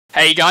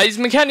Hey guys,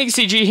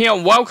 MechanicCG here,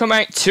 and welcome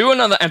back to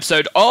another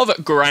episode of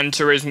Gran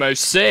Turismo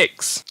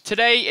 6.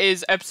 Today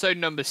is episode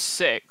number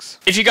 6.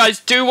 If you guys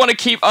do want to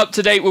keep up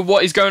to date with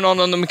what is going on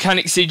the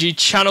MechanicCG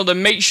channel,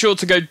 then make sure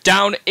to go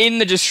down in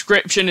the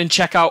description and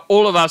check out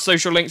all of our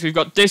social links. We've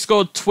got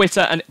Discord,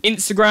 Twitter, and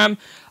Instagram.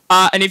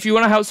 And if you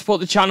want to help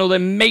support the channel,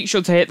 then make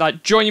sure to hit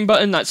that join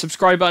button, that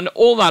subscribe button,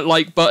 or that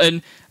like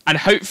button. And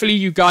hopefully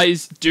you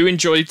guys do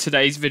enjoy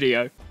today's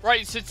video.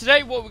 Right, so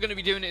today what we're going to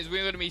be doing is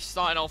we're going to be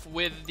starting off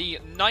with the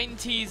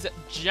 90s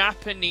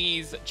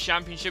Japanese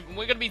Championship. And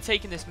we're going to be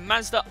taking this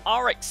Mazda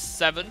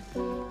RX-7.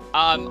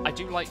 I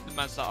do like the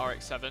Mazda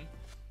RX-7.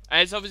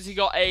 And it's obviously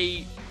got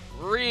a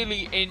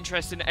really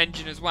interesting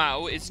engine as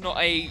well. It's not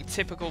a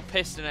typical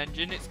piston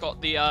engine. It's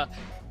got the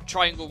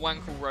triangle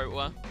wankle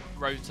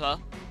rotor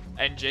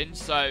engine.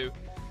 So,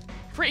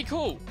 pretty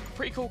cool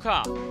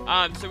car. So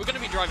we're going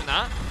to be driving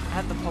that.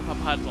 And the pop-up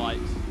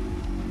headlights.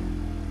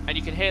 And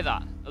you can hear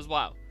that as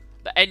well.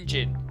 The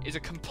engine is a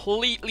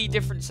completely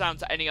different sound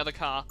to any other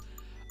car.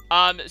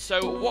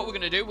 So what we're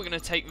going to do, we're going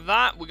to take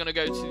that, we're going to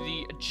go to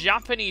the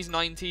Japanese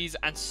 90s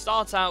and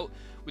start out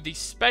with the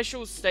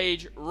special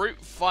stage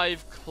Route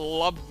 5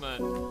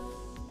 Clubman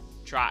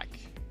track.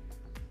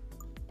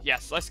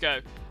 Yes, let's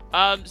go.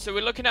 So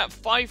we're looking at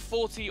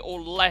 540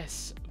 or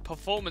less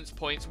performance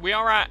points. We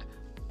are at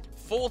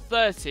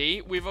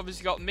 430. We've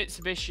obviously got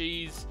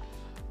Mitsubishi's.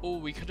 Oh,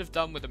 we could have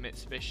done with a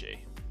Mitsubishi.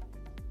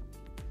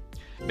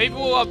 Maybe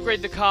we'll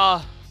upgrade the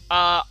car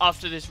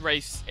after this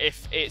race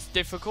if it's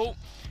difficult.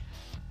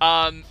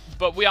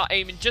 But we are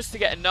aiming just to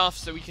get enough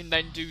so we can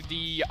then do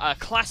the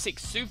classic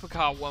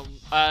supercar one,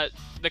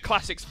 the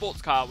classic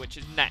sports car, which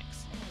is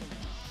next.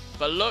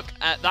 But look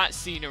at that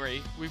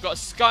scenery. We've got a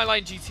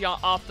Skyline GTR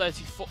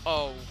R34.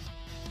 Oh,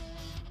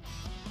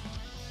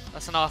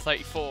 that's an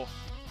R34.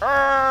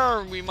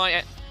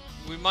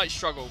 We might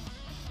struggle.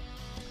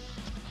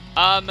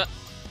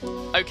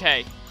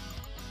 Okay.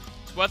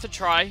 Worth a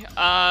try.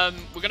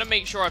 We're going to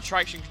make sure our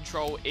traction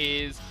control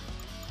is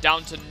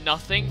down to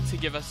nothing to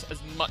give us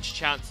as much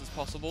chance as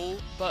possible.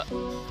 But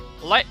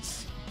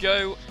let's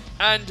go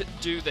and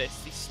do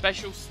this. The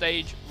special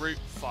stage Route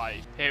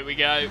 5. Here we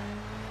go.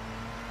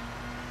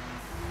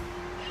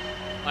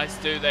 Let's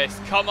do this.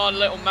 Come on,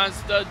 little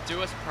Mazda.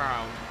 Do us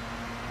proud.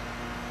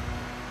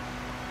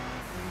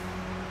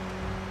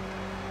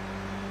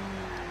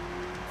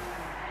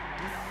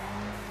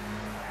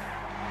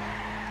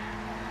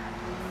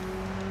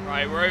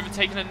 Right, we're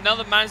overtaking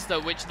another Mazda,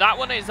 which that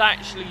one is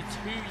actually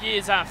 2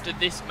 years after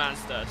this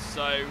Mazda,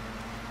 so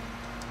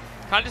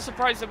kind of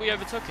surprised that we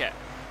overtook it.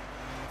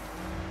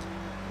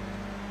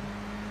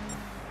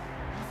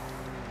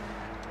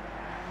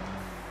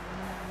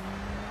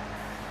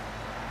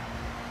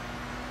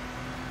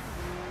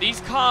 These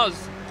cars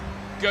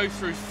go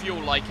through fuel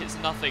like it's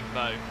nothing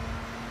though,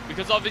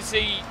 because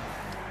obviously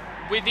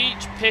with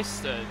each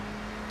piston,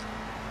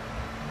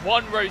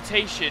 one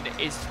rotation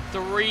is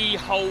 3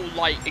 whole,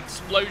 like,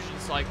 explosion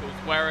cycles,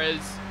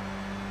 whereas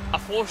a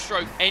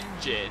 4-stroke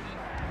engine,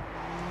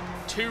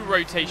 2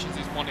 rotations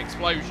is 1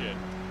 explosion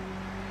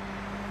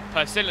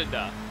per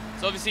cylinder.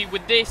 So obviously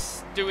with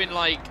this doing,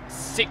 like,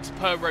 6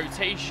 per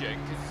rotation,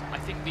 because I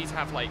think these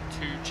have, like,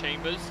 2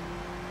 chambers,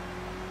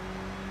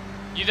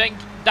 you think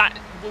that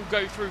will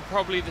go through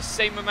probably the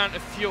same amount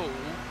of fuel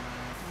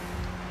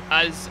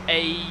as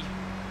a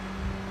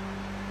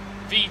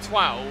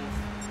V12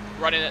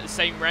 running at the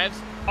same revs.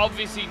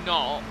 Obviously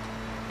not,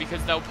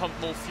 because they'll pump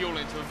more fuel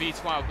into a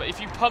V12, but if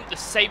you pump the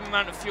same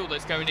amount of fuel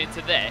that's going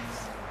into this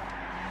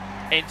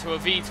into a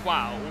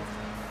V12,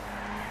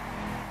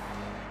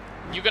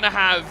 you're going to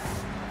have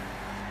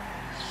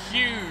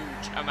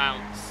huge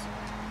amounts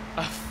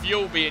of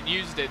fuel being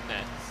used in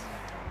this.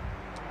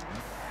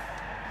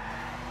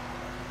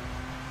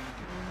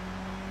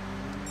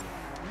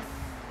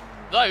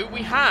 Though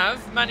we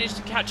have managed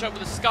to catch up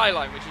with the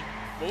Skyline, which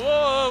is,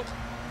 whoa,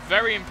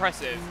 very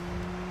impressive.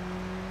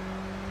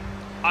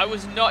 I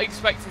was not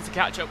expecting to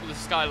catch up with the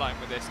Skyline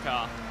with this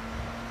car.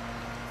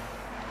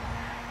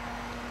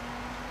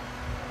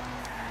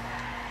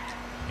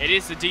 It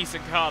is a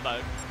decent car though.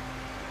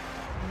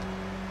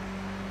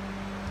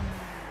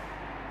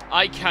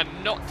 I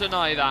cannot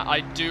deny that. I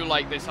do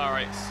like this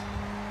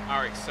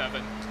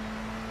RX-7.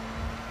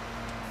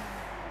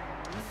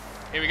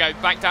 Here we go,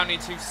 back down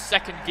into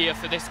second gear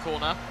for this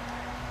corner.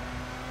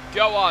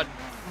 Go on.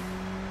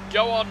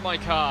 Go on, my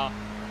car.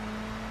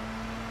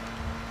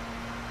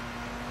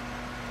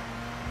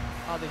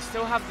 Oh, they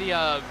still have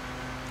the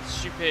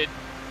stupid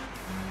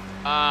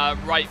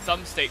right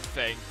thumbstick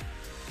thing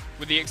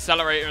with the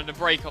accelerator and the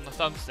brake on the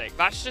thumbstick.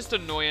 That's just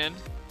annoying.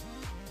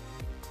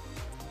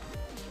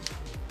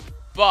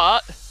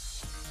 But,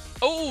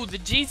 oh, the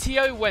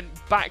GTO went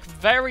back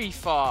very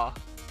far.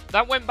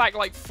 That went back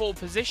like 4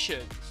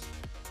 positions.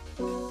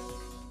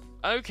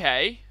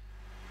 Okay.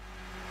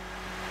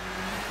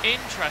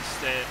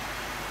 Interesting.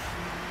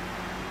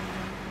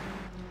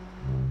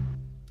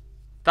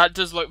 That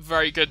does look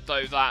very good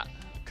though, that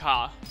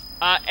car.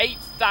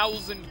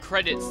 8,000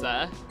 credits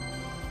there.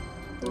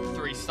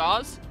 3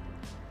 stars.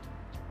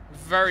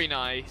 Very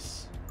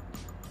nice.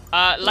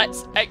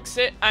 Let's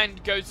exit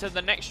and go to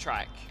the next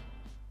track.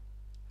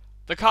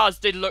 The cars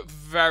did look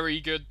very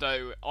good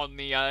though on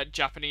the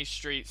Japanese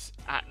streets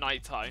at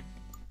night time.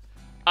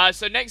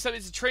 So next up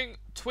is the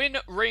twin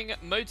ring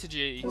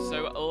MotoG.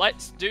 So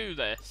let's do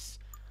this.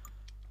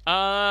 We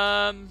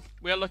are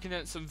looking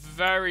at some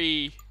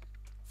very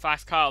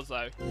fast cars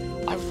though.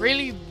 I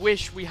really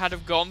wish we had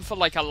have gone for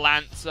like a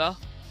Lancer.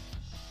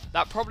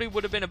 That probably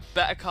would have been a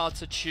better car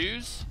to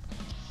choose.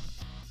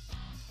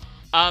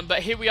 But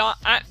here we are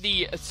at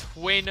the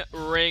twin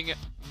ring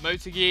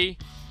Motegi.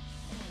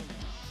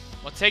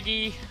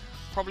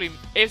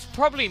 It's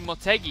probably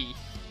Motegi.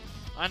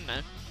 I don't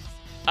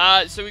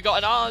know. So we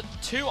got an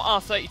two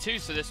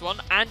R32s for this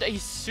one and a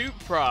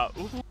Supra.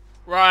 Ooh.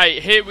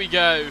 Right, here we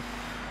go.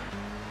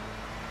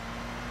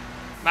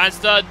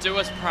 Mazda, do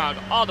us proud.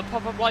 Oh, the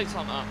pop-up lights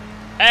on up.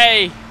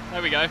 Hey,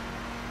 there we go.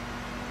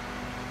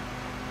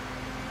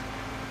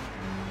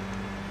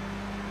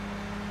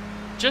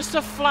 Just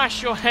to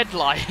flash your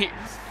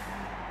headlights.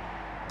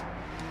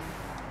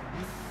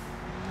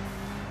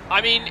 I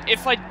mean,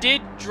 if I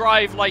did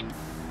drive like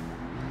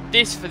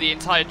this for the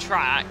entire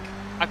track,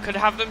 I could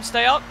have them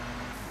stay up.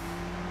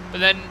 But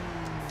then,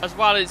 as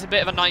well, it's a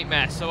bit of a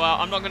nightmare, so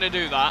I'm not going to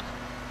do that.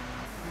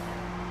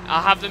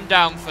 I'll have them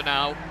down for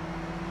now.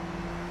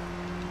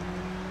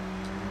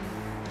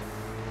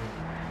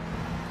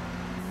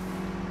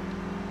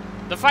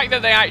 The fact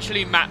that they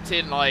actually mapped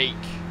in, like,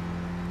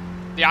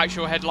 the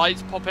actual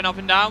headlights popping up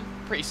and down,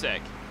 pretty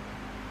sick.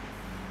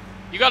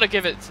 You gotta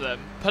give it to them.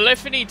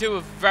 Polyphony do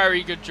a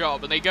very good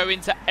job, and they go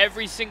into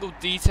every single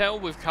detail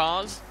with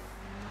cars.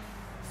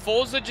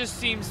 Forza just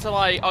seems to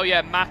like, oh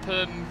yeah, map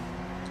them,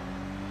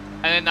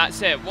 and then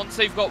that's it. Once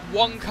they've got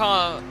one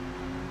car,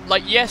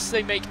 like, yes,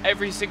 they make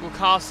every single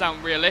car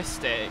sound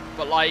realistic,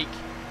 but like,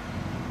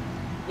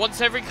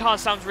 once every car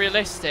sounds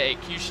realistic,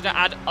 you should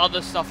add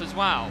other stuff as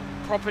well.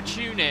 Proper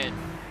tuning,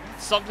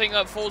 something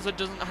that Forza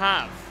doesn't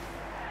have.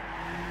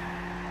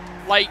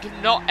 Like,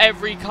 not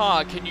every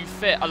car can you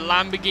fit a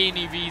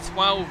Lamborghini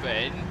V12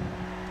 in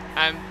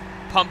and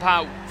pump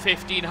out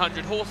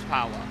 1500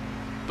 horsepower.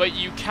 But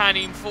you can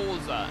in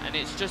Forza, and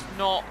it's just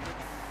not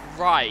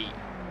right.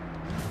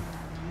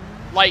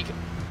 Like,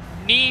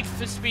 Need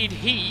for Speed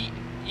Heat,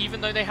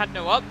 even though they had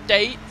no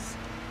updates,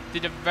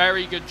 did a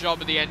very good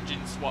job of the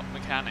engine swap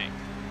mechanic.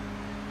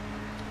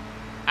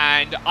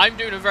 And I'm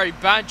doing a very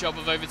bad job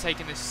of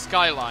overtaking this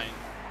Skyline.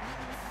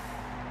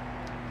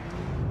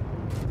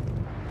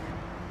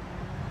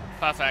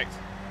 Perfect.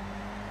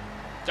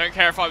 Don't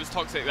care if I was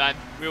toxic then.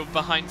 We were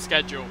behind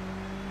schedule.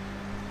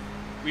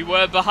 We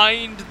were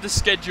behind the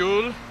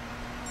schedule.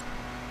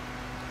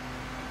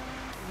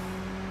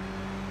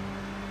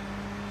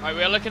 Right,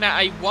 we're looking at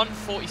a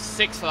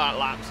 146 for that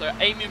lap. So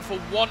aiming for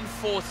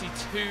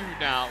 142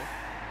 now.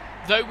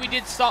 Though we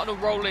did start on a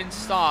rolling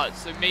start,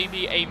 so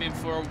maybe aiming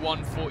for a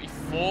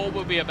 144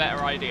 will be a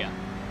better idea.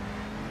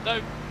 Though,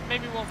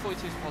 maybe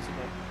 142 is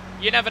possible.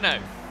 You never know.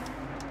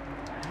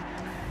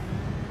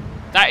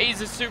 That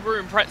is a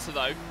Subaru Impreza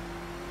though.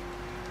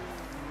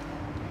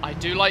 I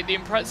do like the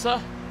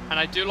Impreza, and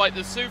I do like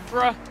the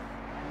Supra,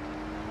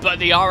 but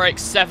the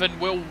RX-7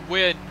 will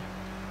win.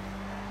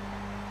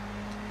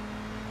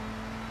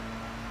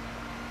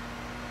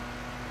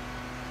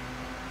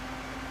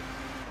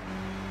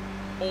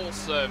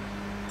 Awesome.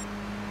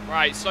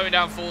 Right, slowing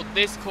down for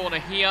this corner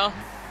here.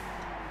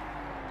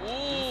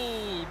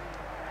 Ooh.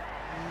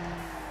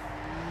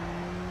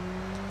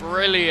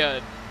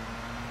 Brilliant.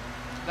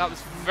 That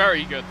was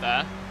very good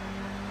there.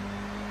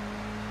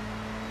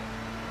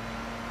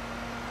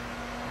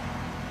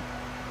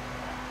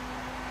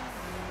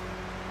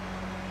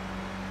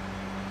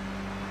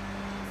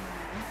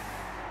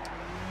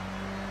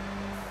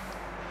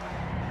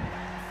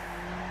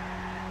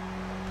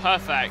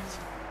 Perfect.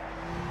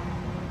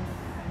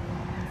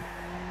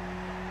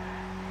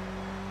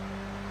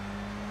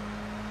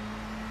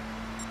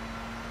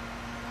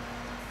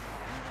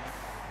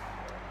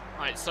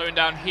 Right, slowing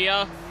down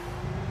here.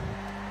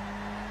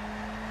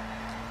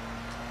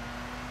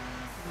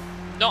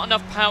 Not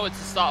enough power to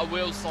start a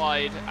wheel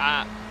slide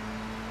at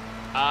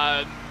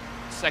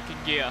second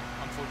gear,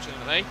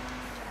 unfortunately.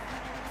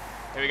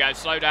 Here we go,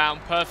 slow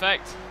down,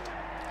 perfect.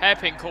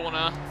 Hairpin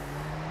corner.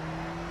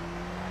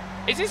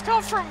 Is this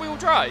car front wheel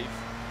drive?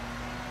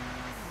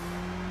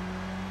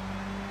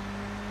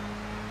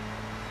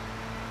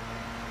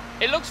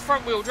 It looks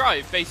front wheel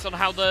drive based on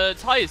how the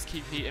tyres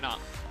keep heating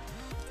up.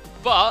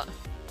 But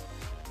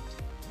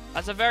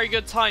that's a very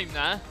good time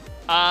there.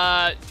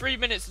 3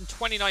 minutes and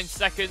 29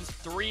 seconds,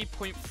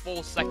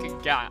 3.4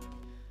 second gap.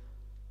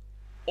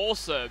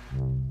 Awesome.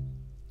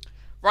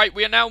 Right,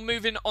 we are now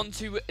moving on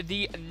to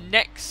the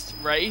next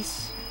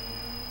race.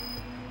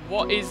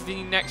 What is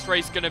the next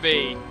race going to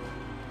be?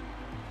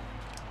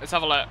 Let's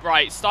have a look.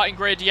 Right, starting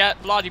grid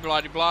yet. Blah de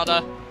blah de blah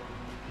da.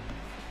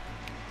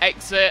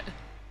 Exit.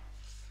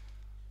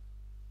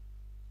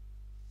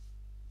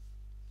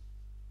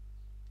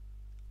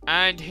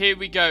 And here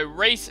we go.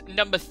 Race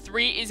number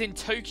 3 is in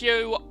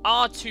Tokyo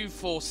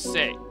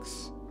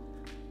R246.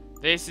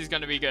 This is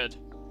going to be good.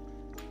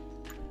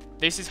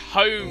 This is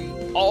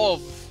home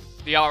of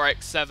the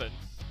RX-7.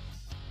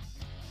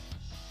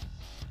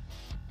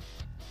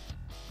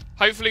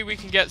 Hopefully we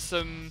can get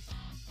some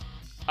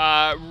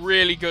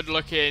really good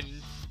looking,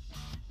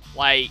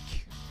 like,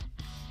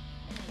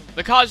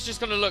 the car's just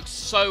going to look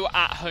so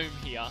at home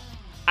here.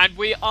 And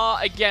we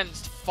are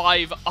against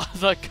 5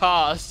 other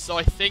cars, so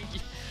I think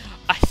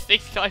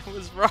I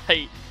was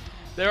right.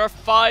 There are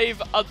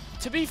 5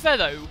 to be fair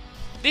though,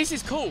 this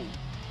is cool.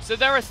 So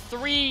there are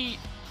 3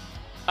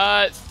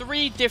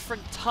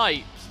 different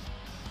types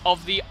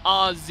of the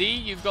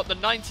RZ. You've got the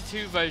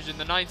 92 version,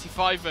 the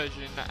 95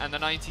 version, and the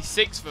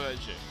 96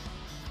 version.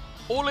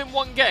 All in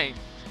one game.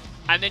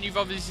 And then you've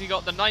obviously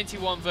got the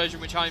 91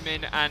 version, which I'm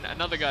in, and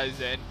another guy's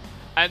in.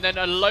 And then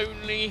a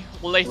lonely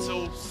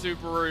little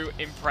Subaru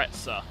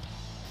Impreza.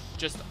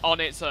 Just on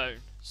its own.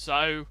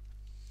 So,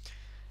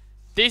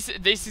 this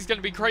is going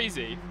to be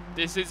crazy.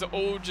 This is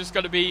all just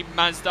going to be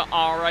Mazda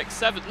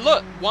RX-7.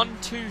 Look, 1,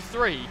 2,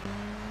 3.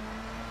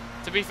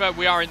 To be fair,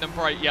 we are in the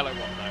bright yellow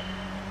one,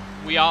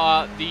 though. We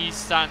are the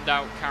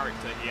standout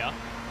character here.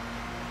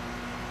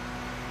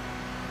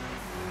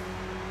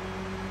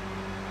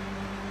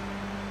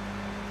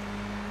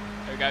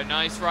 There we go,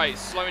 nice. Right,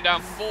 slowing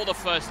down for the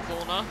first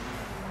corner.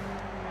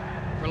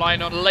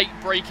 Relying on late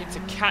braking to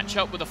catch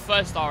up with the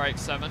first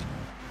RX-7.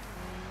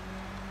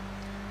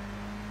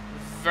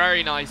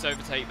 Very nice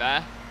overtake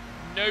there.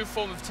 No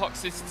form of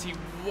toxicity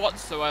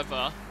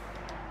whatsoever.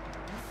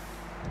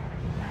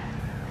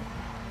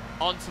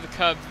 Onto the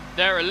curb.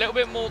 They're a little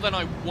bit more than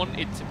I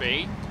wanted to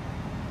be.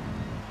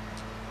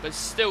 But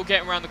still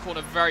getting around the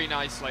corner very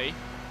nicely.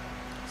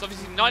 It's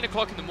obviously 9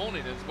 o'clock in the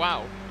morning as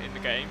well in the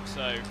game,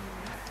 so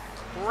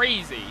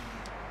crazy.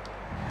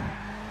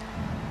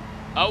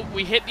 Oh,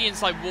 we hit the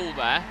inside wall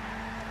there.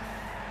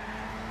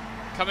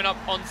 Coming up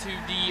onto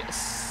the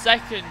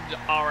second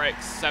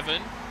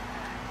RX-7.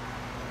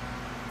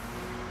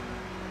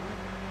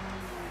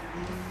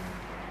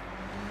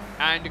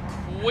 And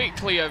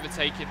quickly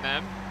overtaking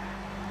them.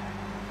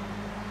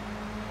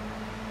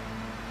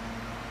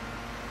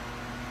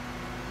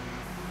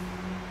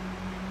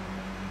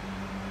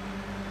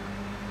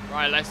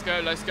 Right, let's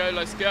go, let's go,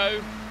 let's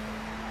go.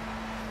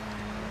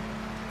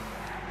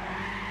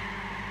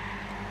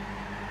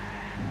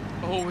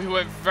 Oh, we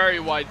went very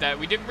wide there.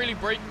 We didn't really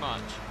brake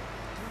much.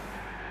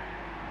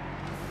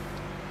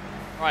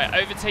 Right,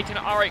 overtaking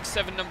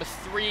RX-7 number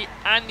 3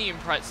 and the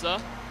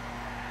Impreza.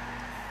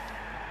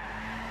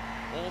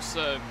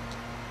 Awesome.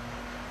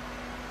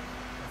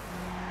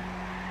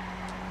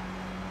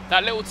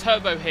 That little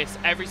turbo hiss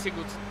every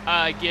single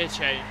gear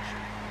change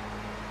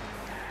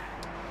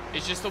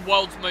is just the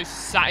world's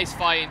most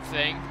satisfying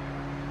thing.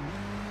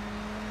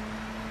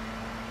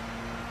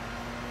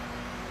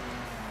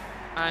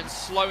 And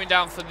slowing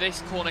down for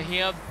this corner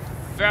here,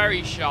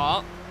 very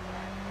sharp.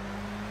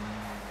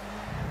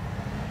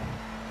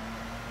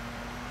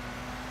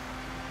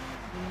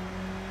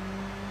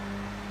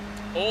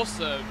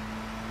 Awesome.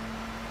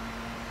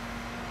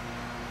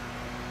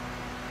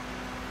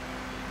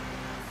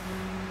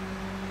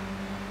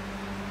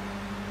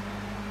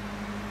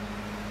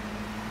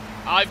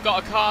 I've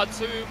got a car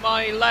to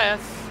my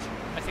left.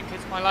 I think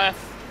it's my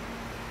left.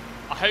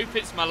 I hope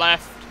it's my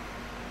left.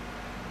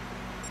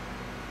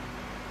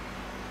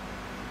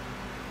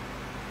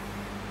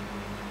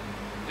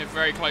 They're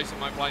very close on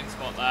my blind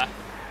spot there.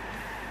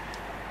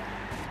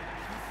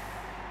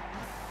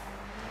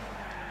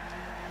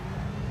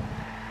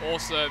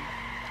 Awesome.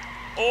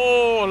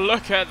 Oh,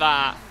 look at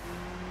that.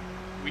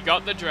 We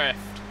got the drift.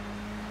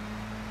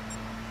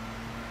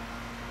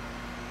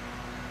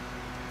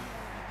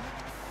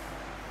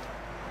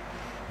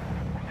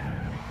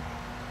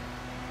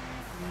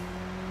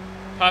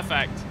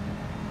 Perfect.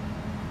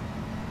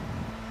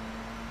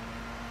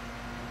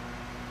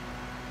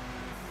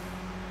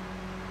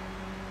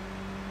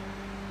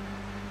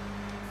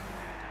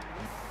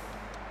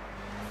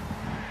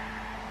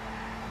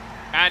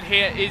 And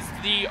here is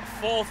the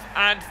 4th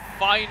and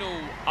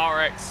final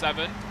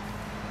RX-7.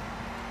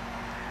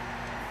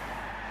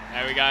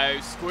 There we go,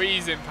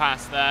 squeezing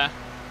past there.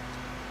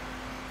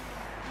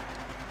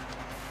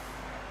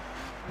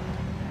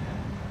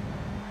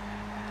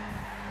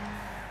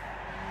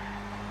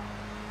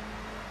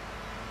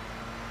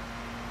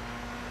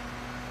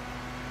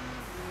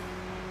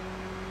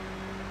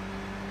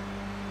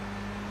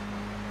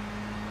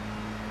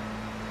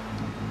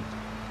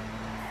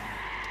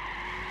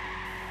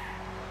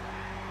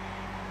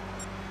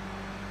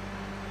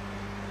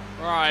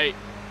 Right.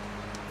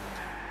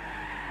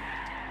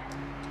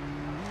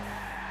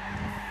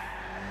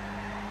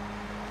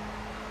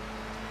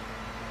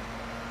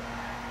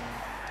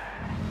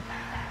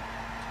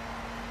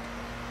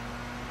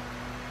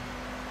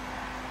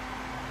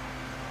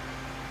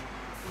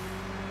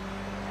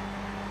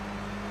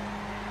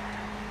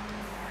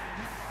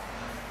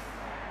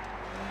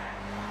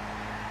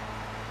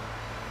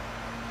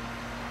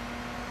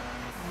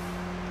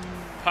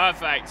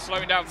 Perfect.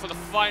 Slowing down for the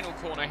final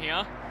corner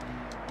here.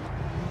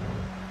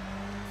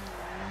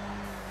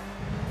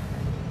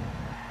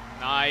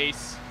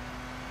 Nice.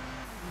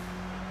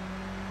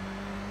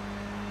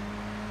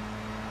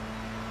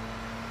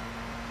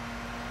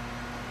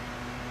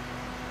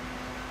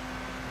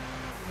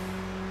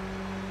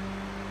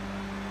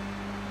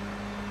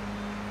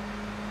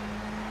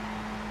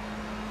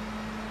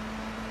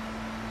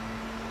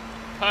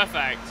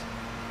 Perfect.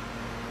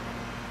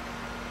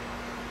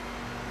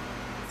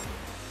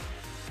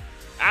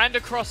 And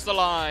across the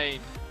line.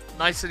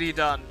 Nicely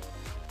done.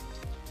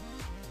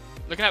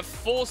 Looking at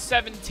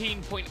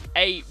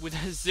 417.8 with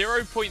a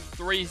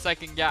 0.3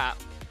 second gap.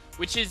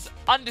 Which is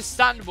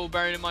understandable,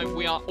 bearing in mind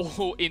we are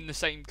all in the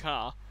same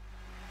car.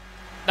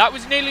 That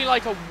was nearly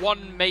like a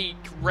one-make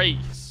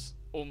race,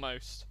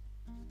 almost.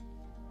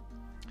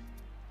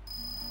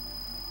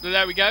 So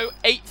there we go.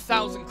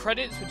 8,000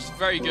 credits, which is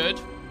very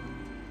good.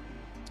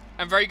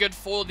 And very good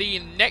for the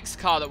next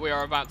car that we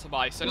are about to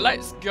buy. So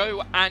let's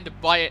go and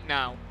buy it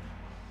now.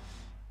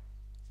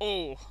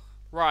 Oh,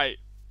 right.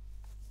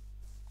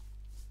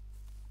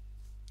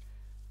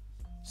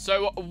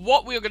 So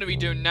what we are going to be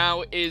doing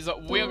now is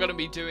we are going to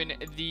be doing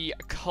the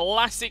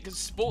classic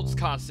sports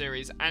car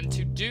series. And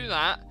to do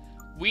that,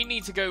 we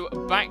need to go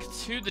back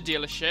to the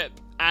dealership.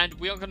 And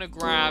we are going to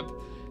grab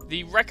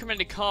the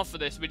recommended car for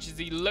this, which is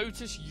the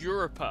Lotus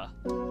Europa.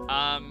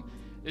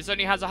 This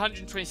only has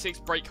 126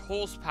 brake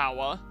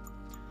horsepower.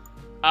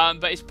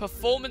 But its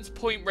performance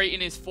point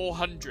rating is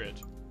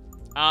 400.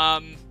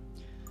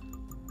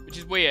 Which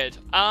is weird.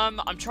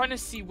 I'm trying to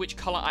see which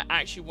color I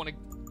actually want to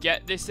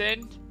get this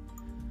in.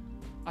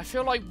 I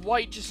feel like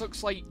white just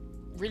looks like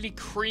really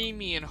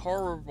creamy and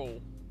horrible.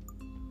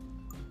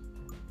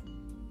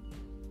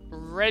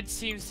 Red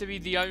seems to be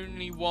the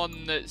only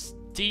one that's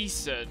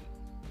decent.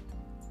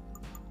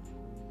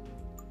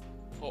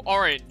 Or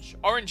orange.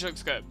 Orange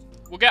looks good.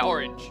 We'll get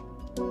orange.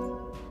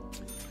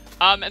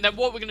 And then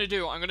what we're going to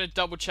do, I'm going to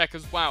double check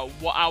as well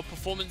what our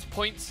performance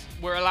points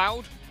were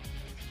allowed.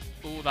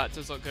 Oh, that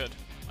does look good.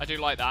 I do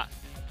like that.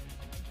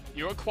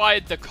 You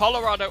acquired the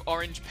Colorado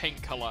orange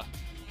paint color.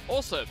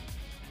 Awesome.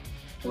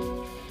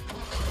 Oh,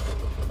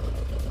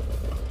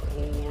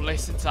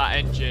 listen to that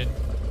engine.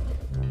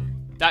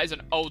 That is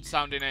an old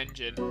sounding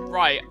engine.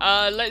 Right,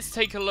 let's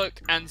take a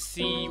look and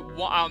see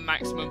what our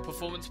maximum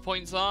performance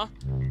points are.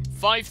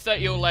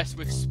 530 or less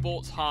with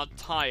sports hard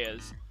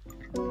tires.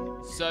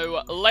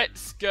 So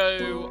let's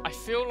go. I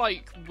feel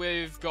like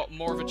we've got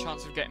more of a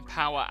chance of getting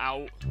power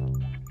out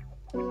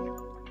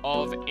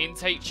of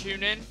intake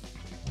tuning.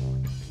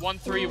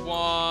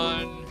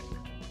 131,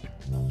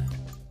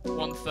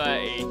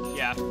 130,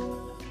 yeah.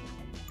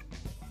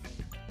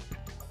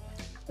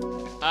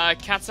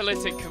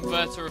 Catalytic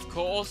converter, of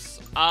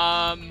course.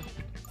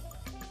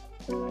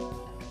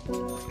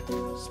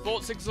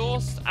 Sports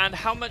exhaust, and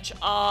how much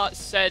are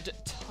said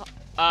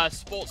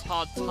sports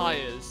hard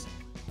tires?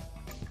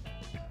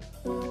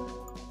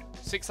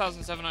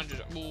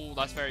 6,700. Ooh,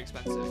 that's very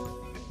expensive.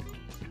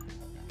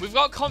 We've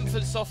got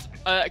comfort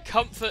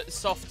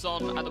softs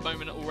on at the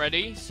moment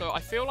already, so I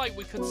feel like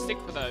we could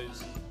stick with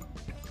those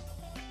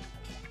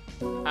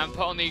and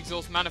put on the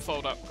exhaust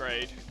manifold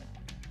upgrade.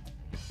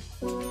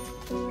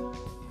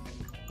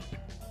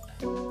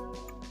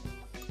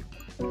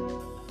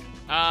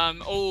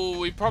 Oh,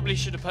 we probably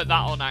should have put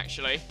that on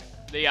actually.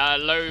 The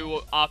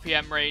low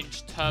RPM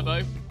range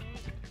turbo.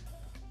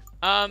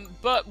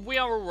 But we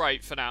are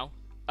alright for now.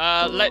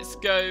 Let's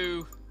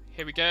go.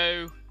 Here we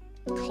go.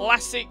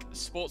 Classic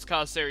sports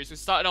car series. We're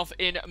starting off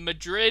in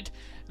Madrid,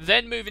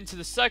 then moving to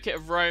the circuit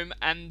of Rome,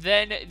 and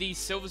then the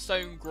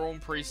Silverstone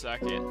Grand Prix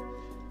circuit.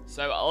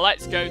 So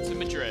let's go to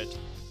Madrid.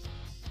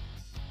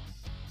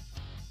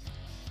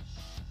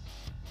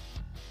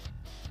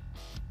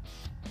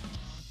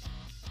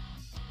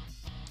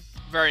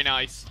 Very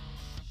nice.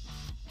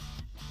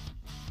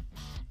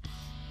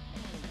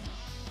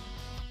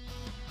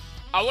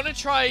 I want to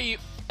try,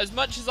 as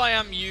much as I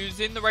am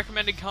using the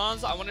recommended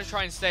cars, I want to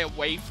try and stay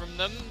away from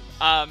them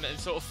and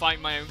sort of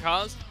find my own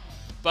cars.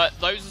 But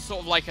those are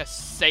sort of like a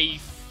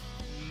safe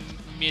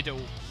middle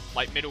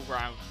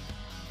ground.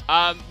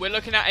 We're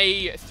looking at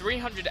a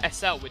 300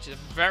 SL, which is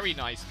a very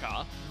nice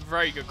car,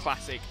 very good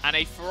classic, and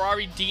a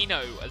Ferrari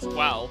Dino as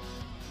well.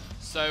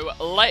 So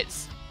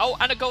let's, oh,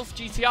 and a Golf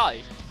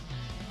GTI.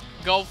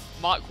 Golf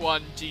Mark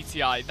 1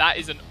 GTI. That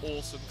is an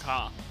awesome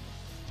car.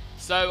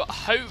 So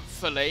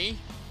hopefully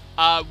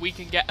we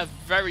can get a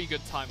very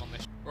good time on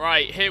this.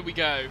 Right, here we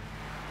go.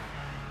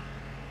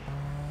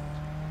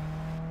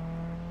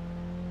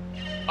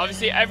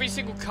 Obviously every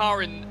single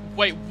car in...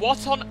 Wait,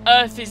 what on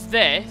earth is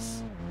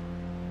this?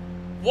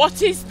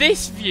 What is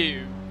this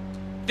view?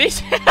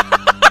 This...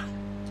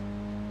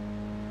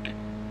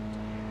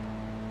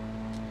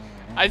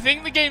 I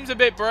think the game's a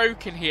bit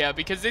broken here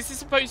because this is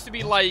supposed to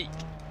be like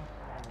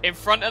in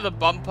front of the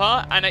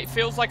bumper, and it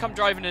feels like I'm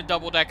driving a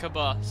double-decker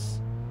bus.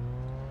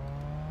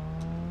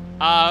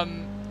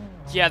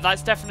 Yeah,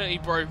 that's definitely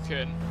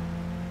broken.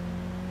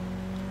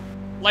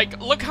 Like,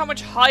 look how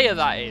much higher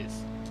that is.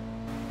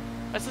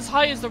 That's as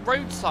high as the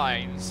road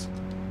signs.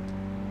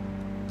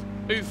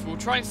 Oof, we'll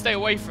try and stay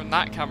away from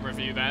that camera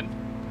view then.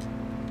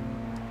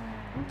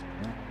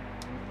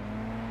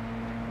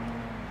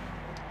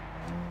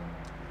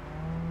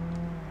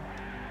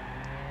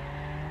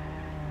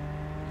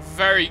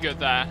 Very good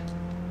there.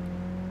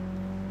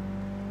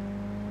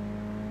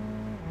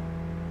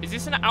 Is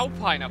this an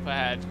Alpine up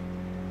ahead?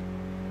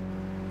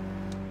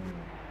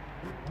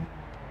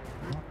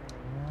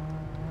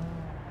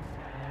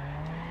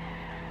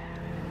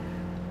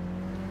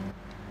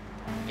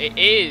 It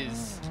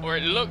is. Or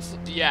it looks...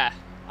 Yeah.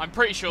 I'm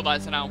pretty sure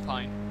that's an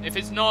Alpine. If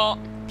it's not,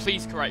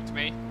 please correct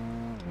me.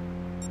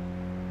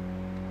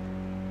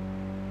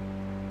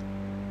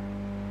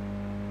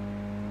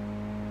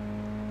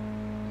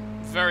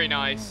 Very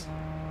nice.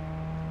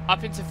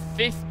 Up into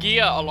 5th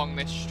gear along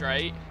this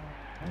straight.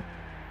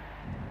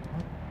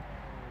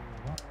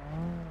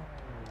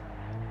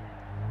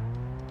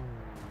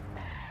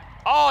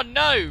 Oh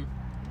no!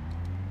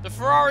 The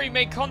Ferrari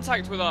made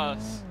contact with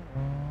us.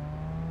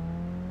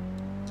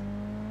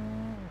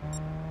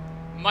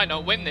 Might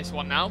not win this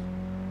one now.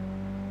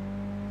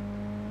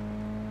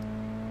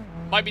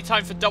 Might be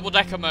time for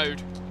double-decker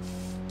mode.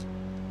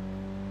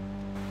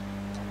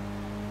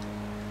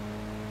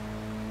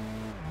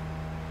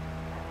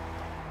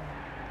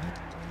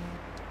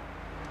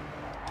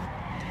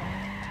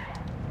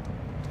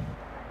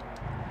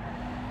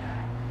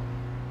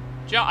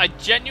 I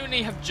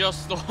genuinely have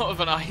just thought of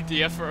an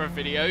idea for a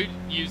video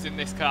using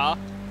this car.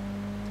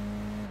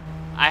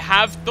 I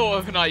have thought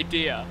of an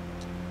idea.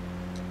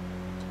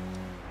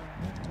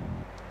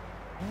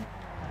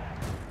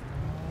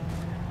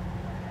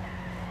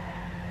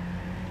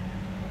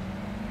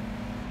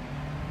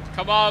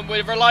 Come on,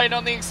 we're relying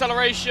on the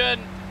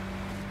acceleration.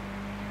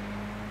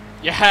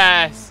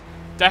 Yes!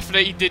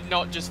 Definitely did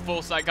not just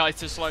force that guy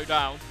to slow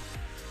down.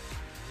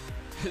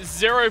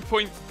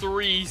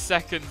 0.3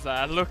 seconds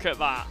there, look at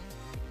that.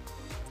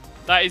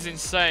 That is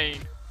insane.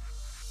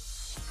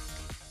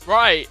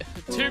 Right,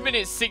 2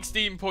 minutes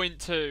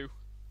 16.2.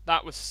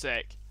 That was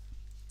sick.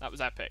 That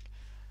was epic.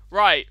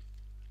 Right.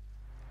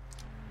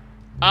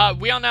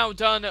 We are now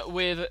done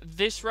with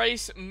this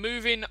race.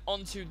 Moving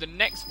on to the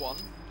next one.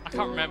 I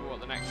can't remember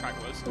what the next track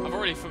was. I've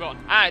already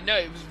forgotten. Ah, no,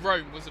 it was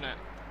Rome, wasn't it?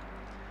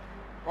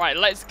 Right,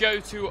 let's go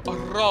to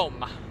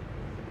Rome.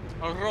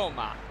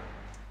 Roma.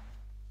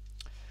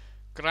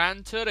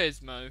 Gran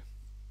Turismo.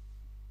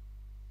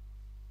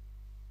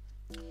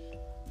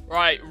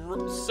 Right,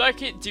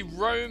 Circuit de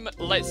Rome,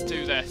 let's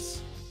do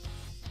this.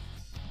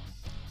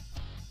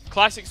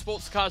 Classic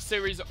Sportscar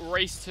Series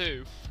Race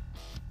 2.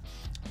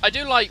 I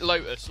do like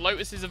Lotus.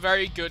 Lotus is a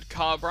very good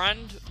car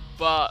brand,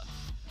 but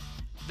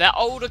their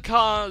older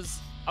cars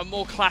are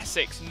more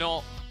classics,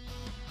 not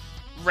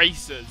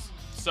racers.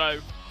 So,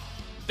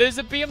 there's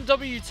a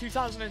BMW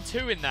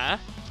 2002 in there.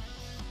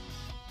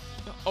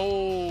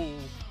 Oh.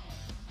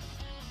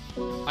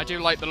 I do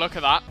like the look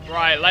of that.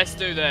 Right, let's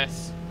do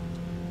this.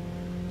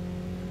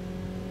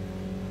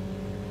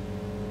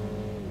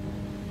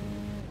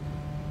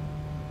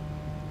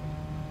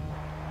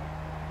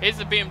 Here's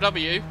the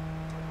BMW.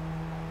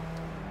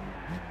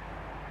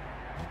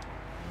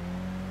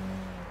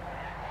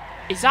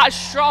 Is that a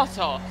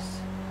Stratos?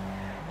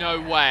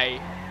 No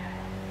way.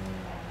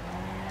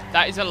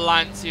 That is a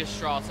Lancia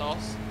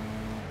Stratos.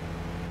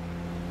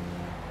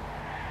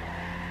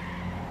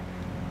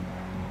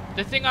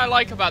 The thing I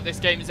like about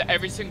this game is that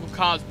every single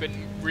car's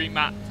been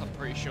remapped, I'm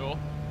pretty sure.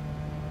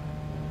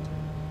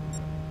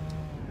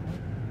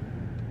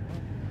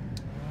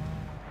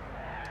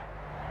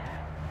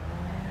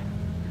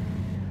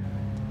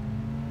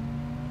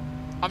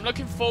 I'm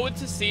looking forward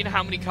to seeing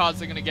how many cars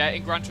they're going to get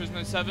in Gran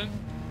Turismo 7.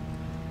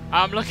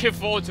 I'm looking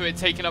forward to it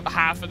taking up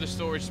half of the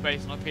storage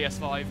space on a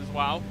PS5 as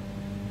well.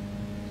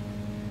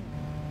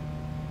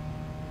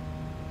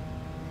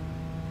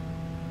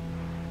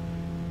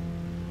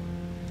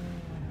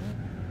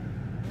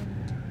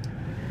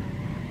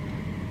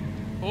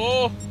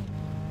 Oh!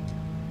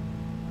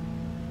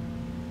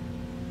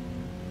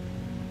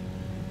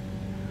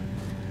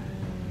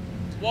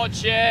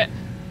 Watch it!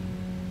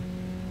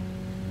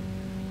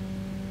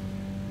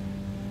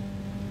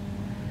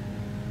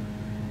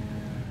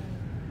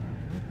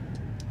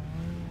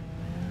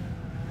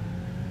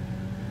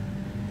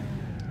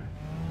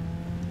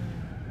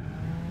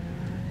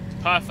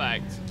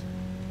 Perfect.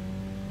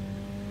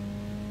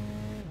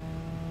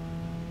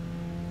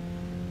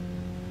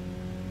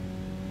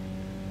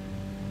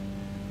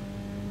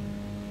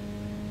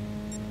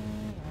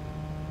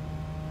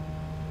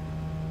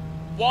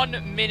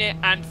 One minute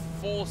and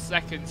 4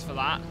 seconds for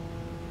that.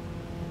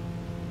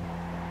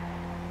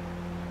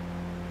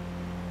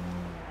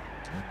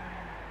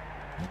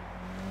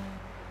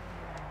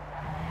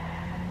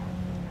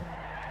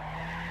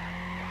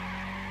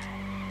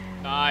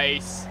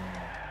 Nice.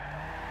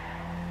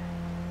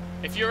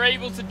 If you're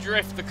able to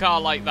drift the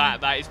car like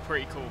that, that is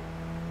pretty cool.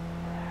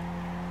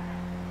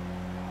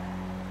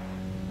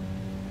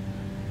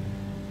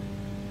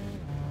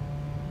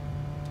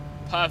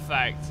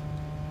 Perfect.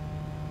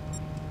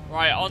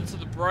 Right, onto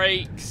the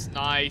brakes.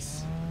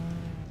 Nice.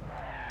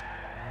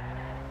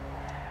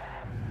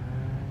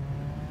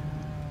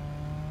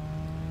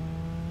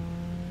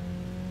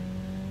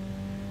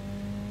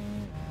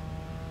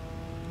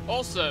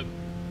 Awesome.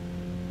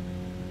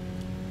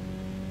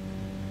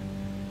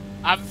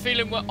 I have a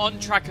feeling we're on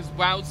track as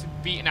well to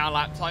beating our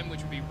lap time,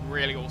 which would be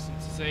really awesome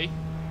to see.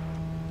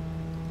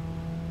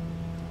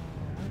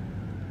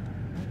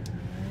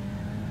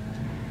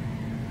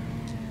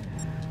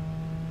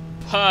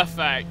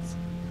 Perfect.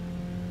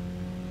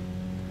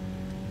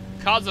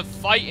 Cars are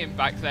fighting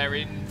back there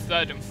in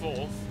third and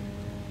fourth.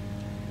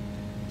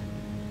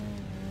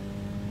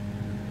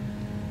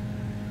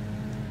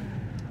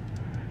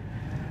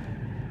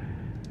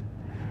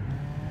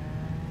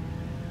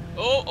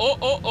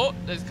 Oh,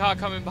 there's a car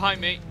coming behind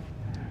me.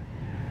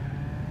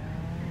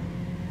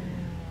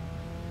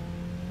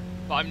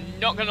 But I'm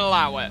not going to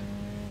allow it.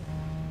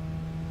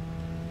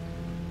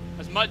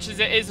 As much as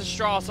it is a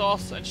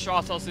Stratos, and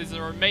Stratos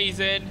are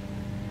amazing,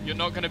 you're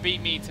not going to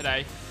beat me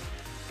today.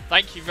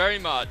 Thank you very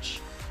much.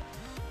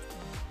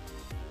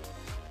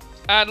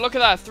 And look at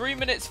that, 3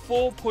 minutes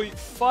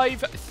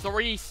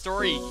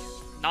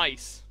 4.533.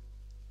 Nice.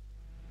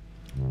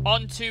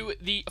 On to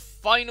the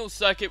final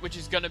circuit, which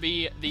is going to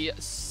be the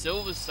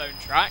Silverstone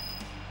track.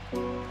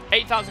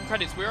 8,000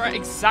 credits. We're at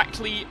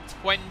exactly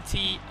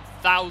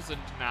 20,000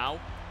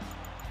 now.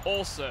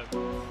 Awesome.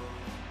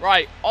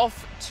 Right,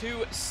 off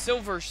to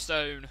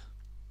Silverstone.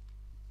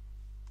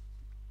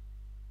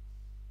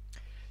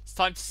 It's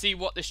time to see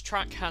what this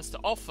track has to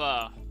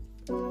offer.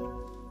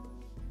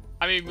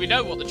 I mean, we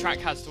know what the track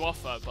has to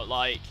offer, but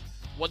like,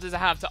 what does it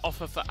have to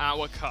offer for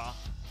our car?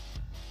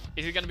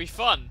 Is it going to be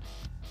fun?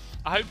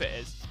 I hope it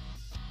is.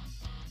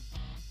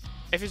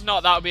 If it's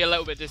not, that would be a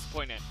little bit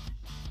disappointing.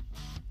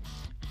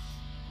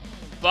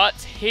 But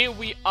here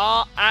we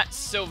are at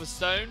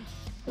Silverstone.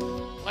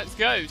 Let's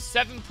go.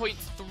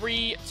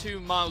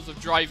 7.32 miles of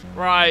drive.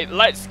 Right,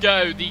 let's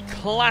go. The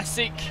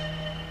classic...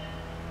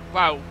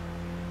 Wow.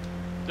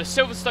 The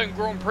Silverstone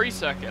Grand Prix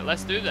circuit.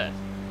 Let's do this.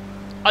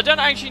 I don't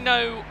actually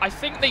know. I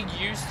think they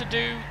used to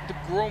do the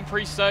Grand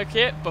Prix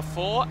circuit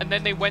before, and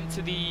then they went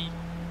to the...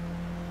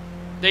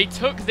 They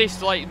took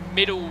this, like,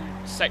 middle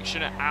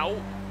section out,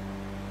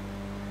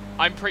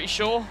 I'm pretty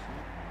sure,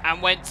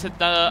 and went to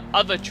the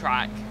other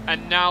track,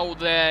 and now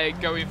they're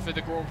going for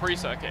the Grand Prix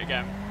circuit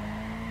again.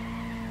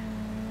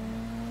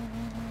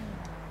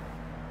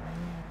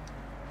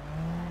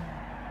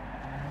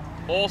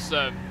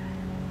 Awesome.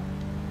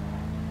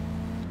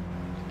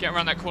 Get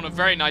around that corner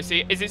very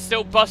nicely. Is it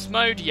still bus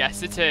mode?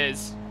 Yes, it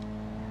is.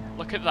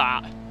 Look at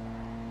that.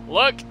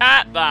 Look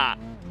at that.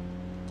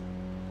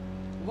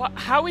 What?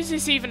 How is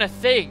this even a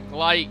thing?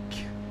 Like,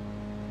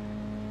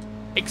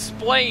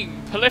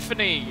 explain.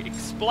 Polyphony.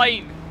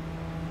 Explain.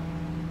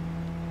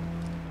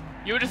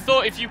 You would have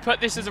thought if you put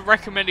this as a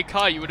recommended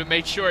car, you would have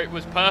made sure it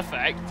was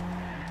perfect.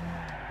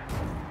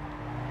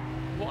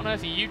 What on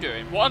earth are you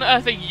doing? What on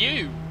earth are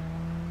you?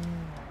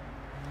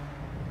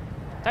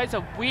 That is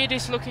the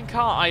weirdest looking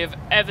car I have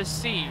ever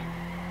seen.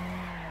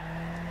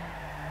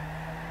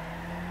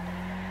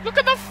 Look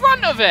at the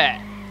front of it!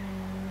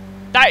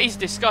 That is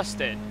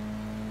disgusting.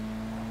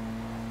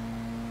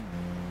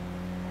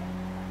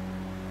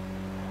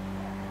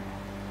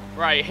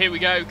 Right, here we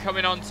go.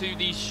 Coming onto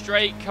the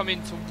straight,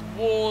 coming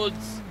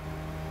towards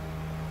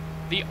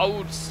the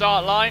old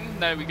start line.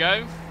 There we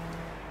go.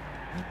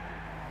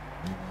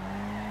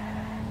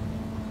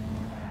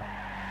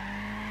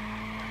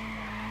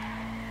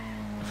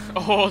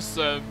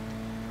 Awesome.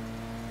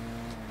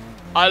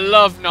 I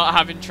love not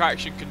having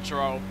traction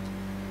control.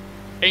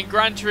 In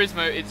Gran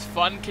Turismo, it's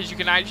fun because you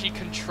can actually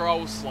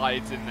control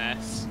slides in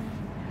this.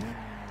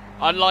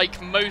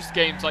 Unlike most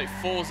games like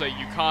Forza,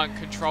 you can't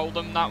control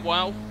them that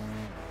well.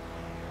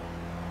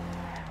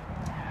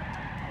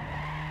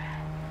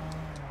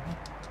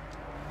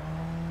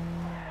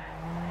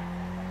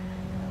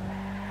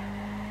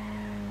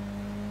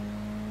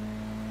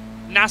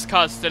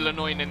 NASCAR's still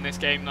annoying in this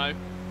game though.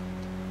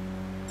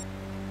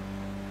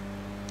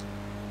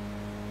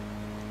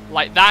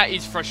 Like, that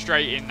is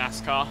frustrating,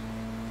 NASCAR.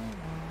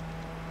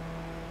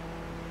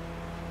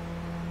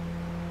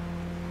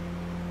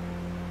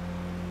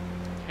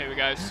 Here we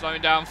go,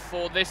 slowing down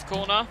for this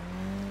corner.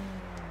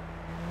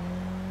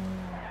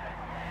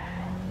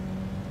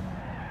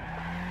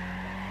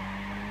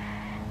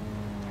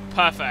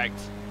 Perfect.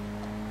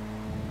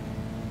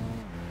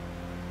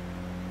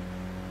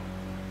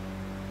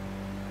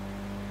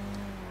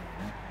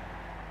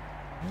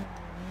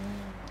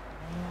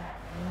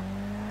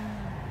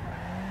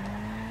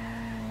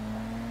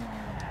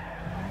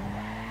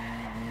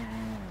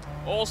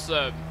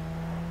 Awesome.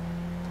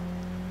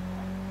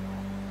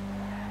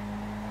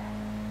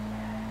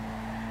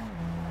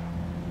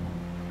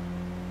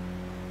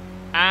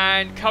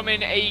 And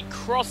coming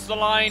across the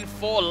line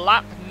for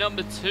lap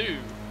number 2.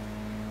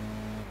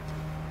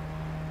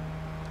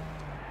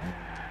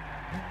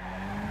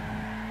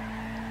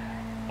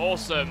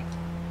 Awesome.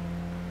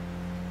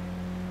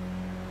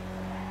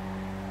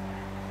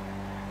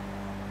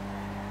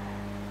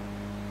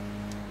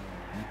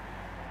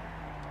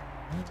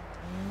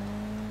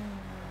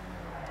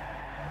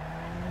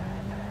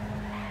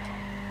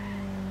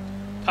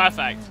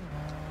 Perfect.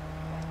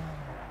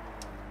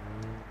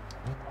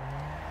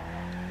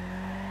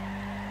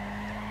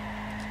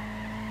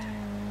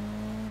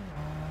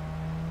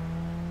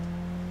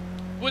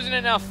 Wasn't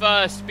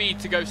enough speed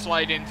to go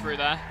sliding through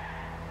there.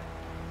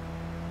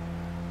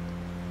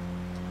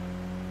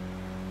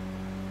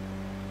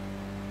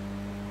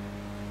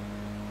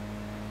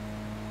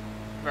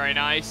 Very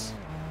nice.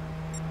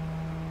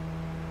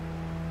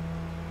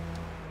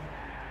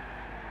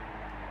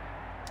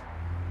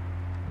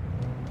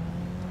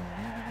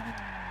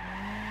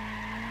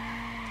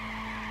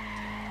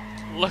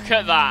 Look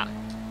at that.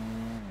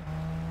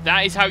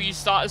 That is how you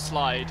start a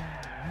slide.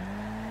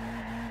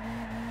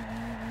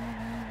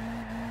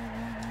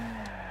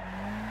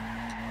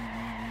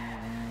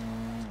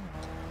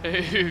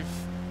 Oof.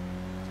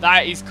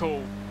 That is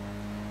cool.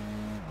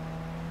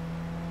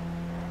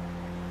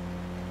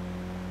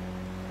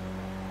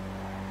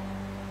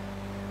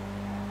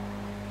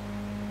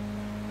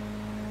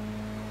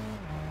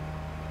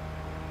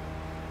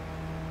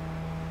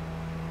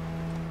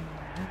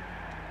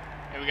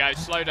 Here we go,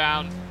 slow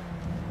down.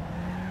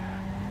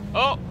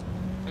 Oh,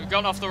 we've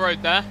gone off the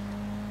road there.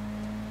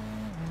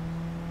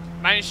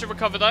 Managed to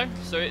recover though,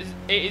 so it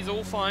is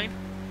all fine.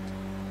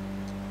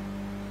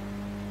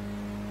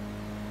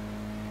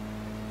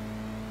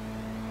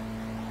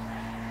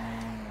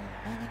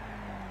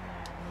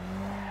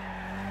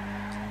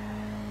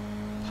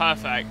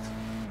 Perfect.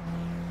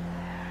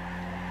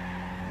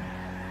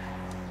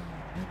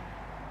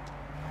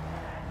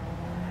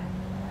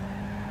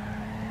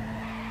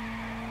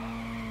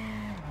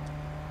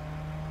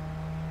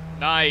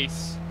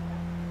 Nice.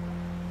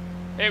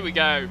 Here we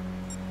go.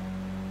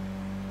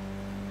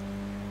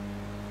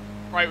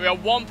 Right, we are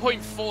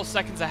 1.4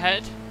 seconds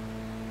ahead.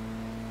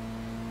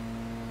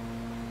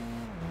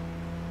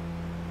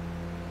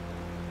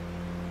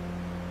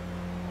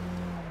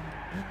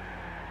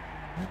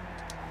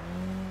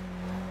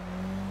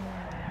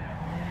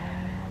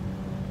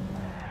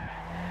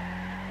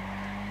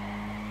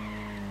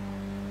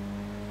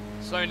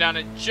 Slowing down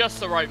at just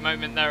the right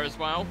moment there as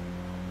well.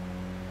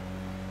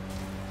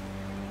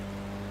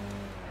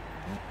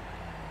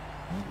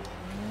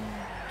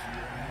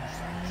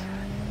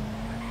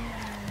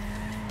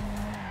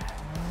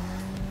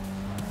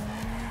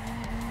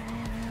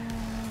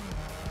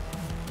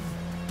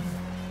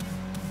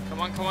 Come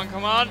on, come on,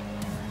 come on.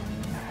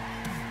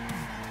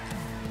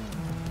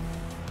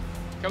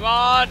 Come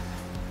on.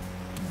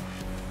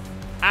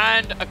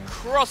 And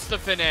across the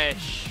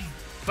finish.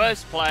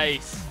 First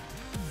place.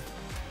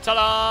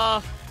 Ta-da!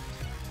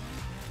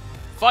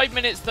 5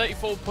 minutes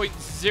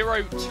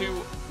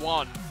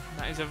 34.021.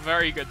 That is a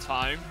very good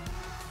time.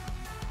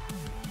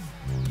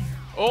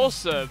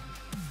 Awesome.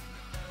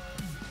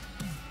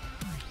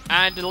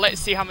 And let's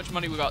see how much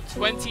money we got.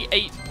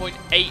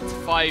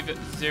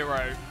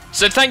 28.850.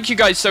 So thank you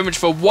guys so much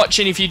for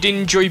watching. If you did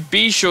enjoy,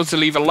 be sure to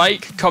leave a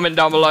like, comment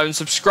down below and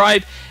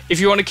subscribe. If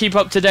you want to keep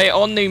up to date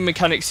on the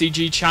Mechanic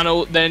CG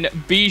channel, then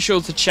be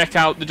sure to check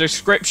out the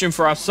description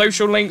for our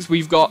social links.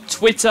 We've got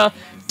Twitter,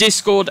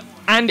 Discord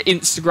and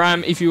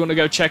Instagram if you want to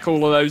go check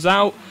all of those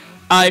out.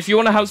 If you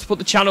want to help support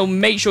the channel,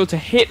 make sure to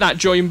hit that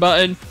join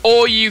button,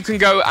 or you can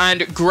go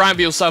and grab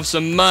yourself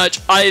some merch.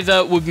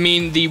 Either would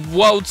mean the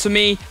world to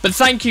me. But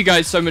thank you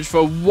guys so much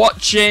for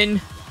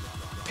watching.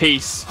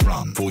 Peace.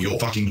 Run for your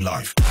fucking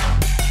life.